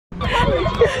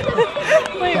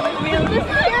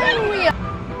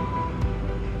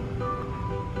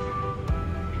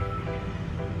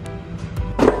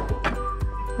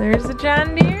There's the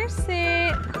John Deere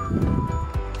seat.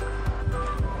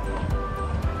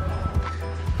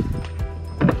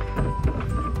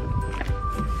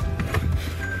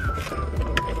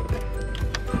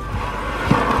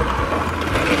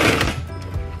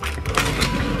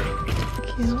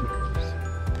 Cute.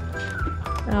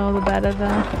 Oh, the bed of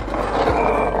the...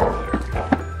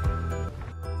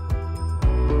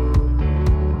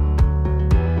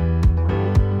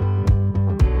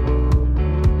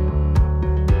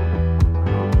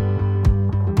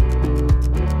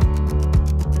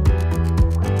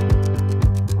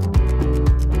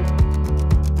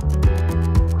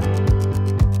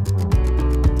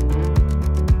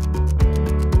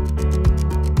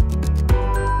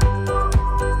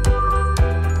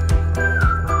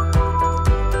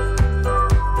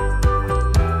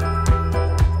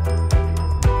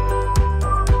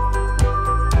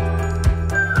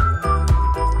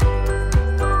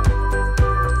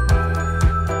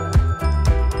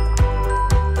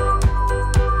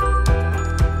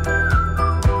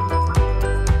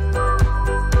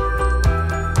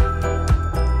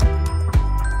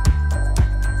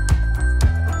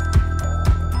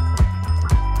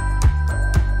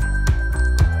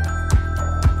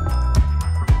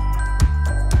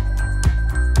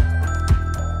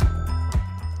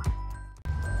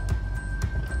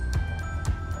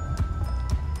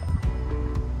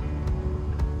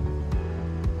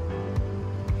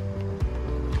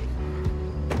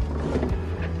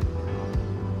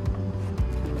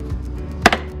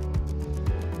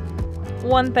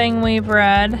 One thing we've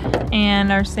read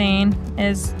and are seeing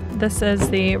is this is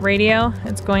the radio.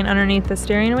 It's going underneath the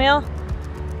steering wheel.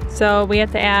 So we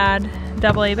have to add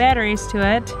AA batteries to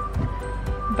it.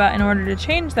 But in order to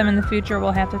change them in the future,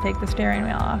 we'll have to take the steering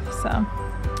wheel off. So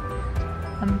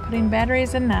I'm putting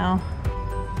batteries in now.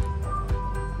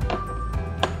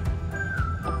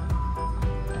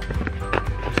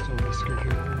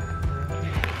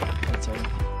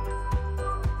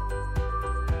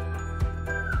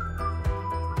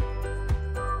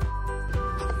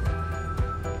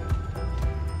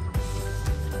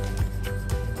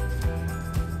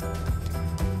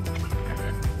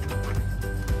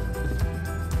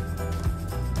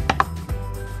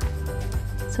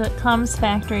 So it comes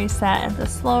factory set at the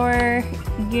slower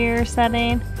gear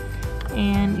setting,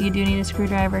 and you do need a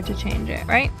screwdriver to change it,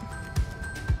 right?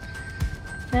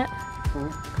 Yeah.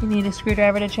 You need a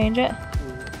screwdriver to change it?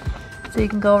 So you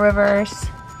can go reverse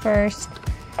first,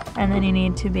 and then you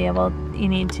need to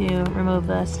remove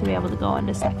this to be able to go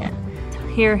into second. So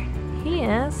here he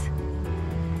is.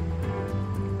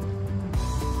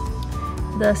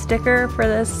 The sticker for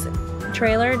this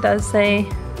trailer does say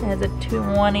it has a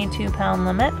 22-pound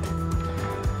limit,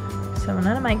 so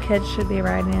none of my kids should be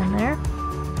riding in there.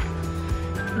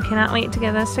 I cannot wait to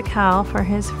give this to Cal for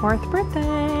his 4th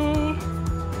birthday.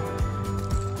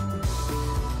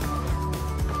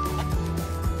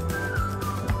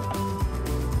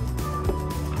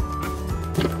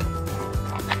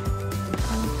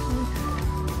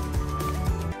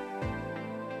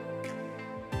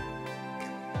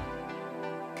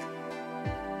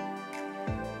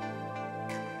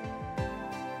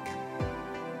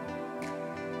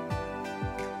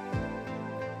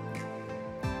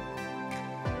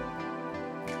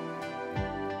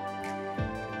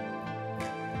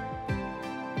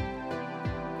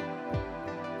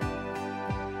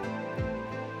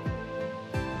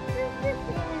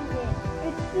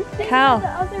 Cal,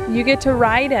 you get to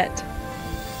ride it.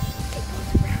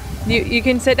 You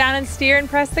can sit down and steer and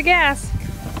press the gas.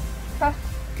 Press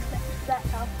that,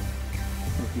 Cal.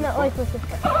 Not like this. Steer,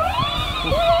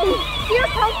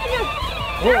 Cal, steer.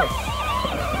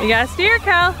 You gotta steer,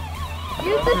 Cal.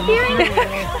 Use the steering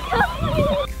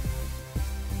wheel.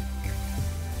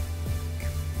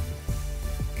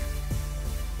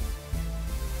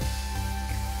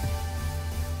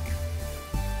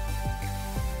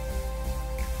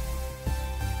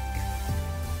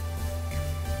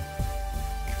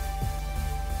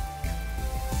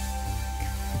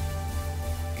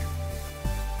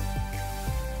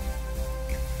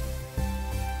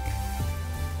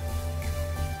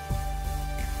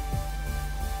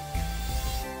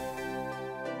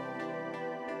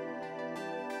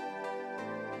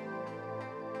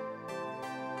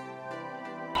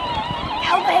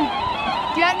 Kelvin,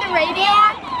 do you have the radio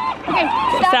on? Okay,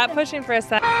 stop pushing for a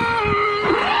second.